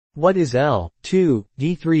What is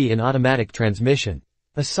L2D3 in automatic transmission?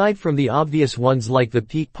 Aside from the obvious ones like the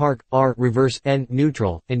peak park, R, reverse, N,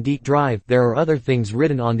 neutral, and D, drive, there are other things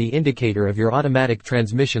written on the indicator of your automatic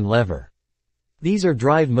transmission lever. These are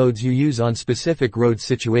drive modes you use on specific road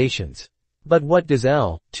situations. But what does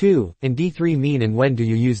L2 and D3 mean and when do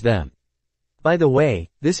you use them? By the way,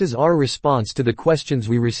 this is our response to the questions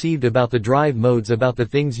we received about the drive modes, about the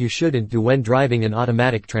things you shouldn't do when driving an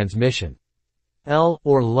automatic transmission. L,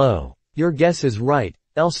 or low. Your guess is right,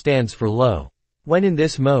 L stands for low. When in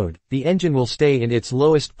this mode, the engine will stay in its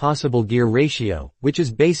lowest possible gear ratio, which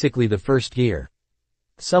is basically the first gear.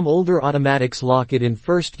 Some older automatics lock it in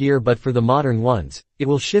first gear, but for the modern ones, it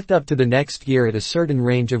will shift up to the next gear at a certain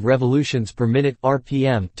range of revolutions per minute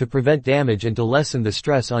 (RPM) to prevent damage and to lessen the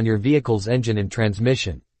stress on your vehicle's engine and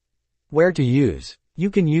transmission. Where to use? You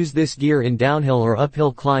can use this gear in downhill or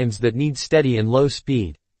uphill climbs that need steady and low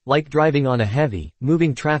speed, like driving on a heavy,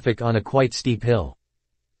 moving traffic on a quite steep hill.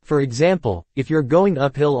 For example, if you're going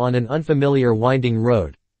uphill on an unfamiliar winding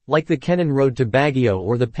road, like the Kennan Road to Baguio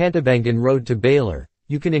or the Pantabangan Road to Baler,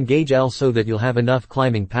 you can engage L so that you'll have enough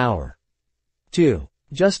climbing power. 2.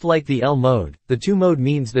 Just like the L mode, the 2 mode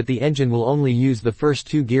means that the engine will only use the first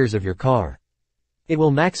 2 gears of your car. It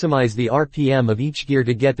will maximize the RPM of each gear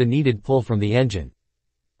to get the needed pull from the engine.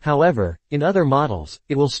 However, in other models,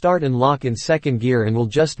 it will start and lock in second gear and will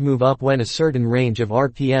just move up when a certain range of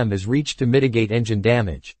RPM is reached to mitigate engine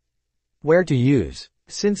damage. Where to use?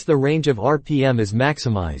 Since the range of RPM is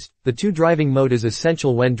maximized, the 2 driving mode is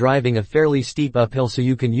essential when driving a fairly steep uphill so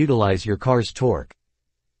you can utilize your car's torque.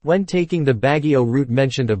 When taking the Baguio route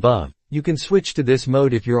mentioned above, you can switch to this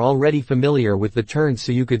mode if you're already familiar with the turns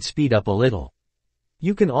so you could speed up a little.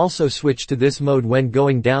 You can also switch to this mode when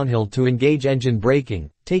going downhill to engage engine braking,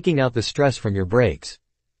 taking out the stress from your brakes.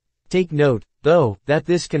 Take note, though, that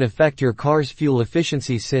this can affect your car's fuel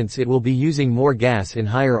efficiency since it will be using more gas in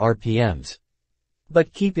higher RPMs.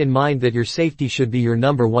 But keep in mind that your safety should be your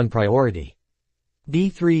number one priority.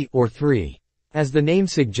 D3 or 3. As the name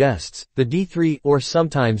suggests, the D3 or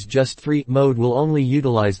sometimes just 3 mode will only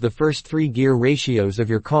utilize the first 3 gear ratios of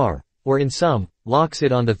your car, or in some, locks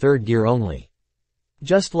it on the third gear only.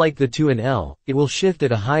 Just like the 2 and L, it will shift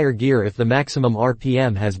at a higher gear if the maximum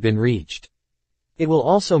RPM has been reached. It will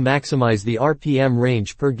also maximize the RPM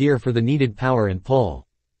range per gear for the needed power and pull.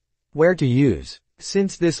 Where to use?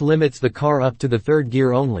 Since this limits the car up to the third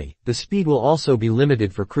gear only, the speed will also be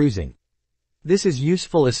limited for cruising. This is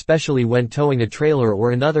useful especially when towing a trailer or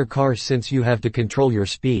another car since you have to control your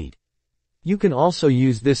speed. You can also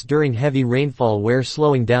use this during heavy rainfall where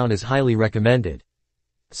slowing down is highly recommended.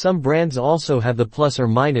 Some brands also have the plus or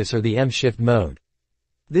minus or the M-shift mode.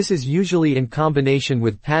 This is usually in combination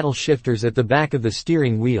with paddle shifters at the back of the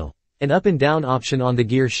steering wheel, an up and down option on the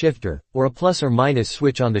gear shifter, or a plus or minus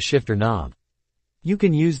switch on the shifter knob. You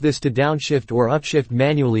can use this to downshift or upshift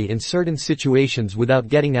manually in certain situations without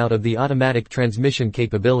getting out of the automatic transmission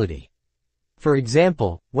capability. For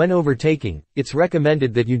example, when overtaking, it's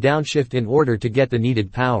recommended that you downshift in order to get the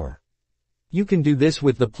needed power. You can do this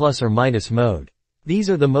with the plus or minus mode.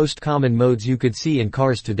 These are the most common modes you could see in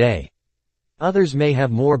cars today. Others may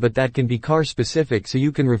have more, but that can be car specific, so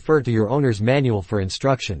you can refer to your owner's manual for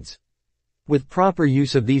instructions. With proper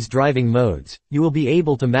use of these driving modes, you will be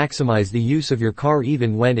able to maximize the use of your car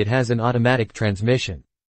even when it has an automatic transmission.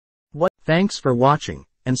 Thanks for watching,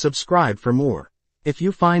 and subscribe for more. If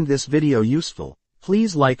you find this video useful,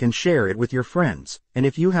 please like and share it with your friends, and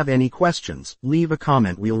if you have any questions, leave a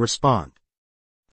comment, we'll respond.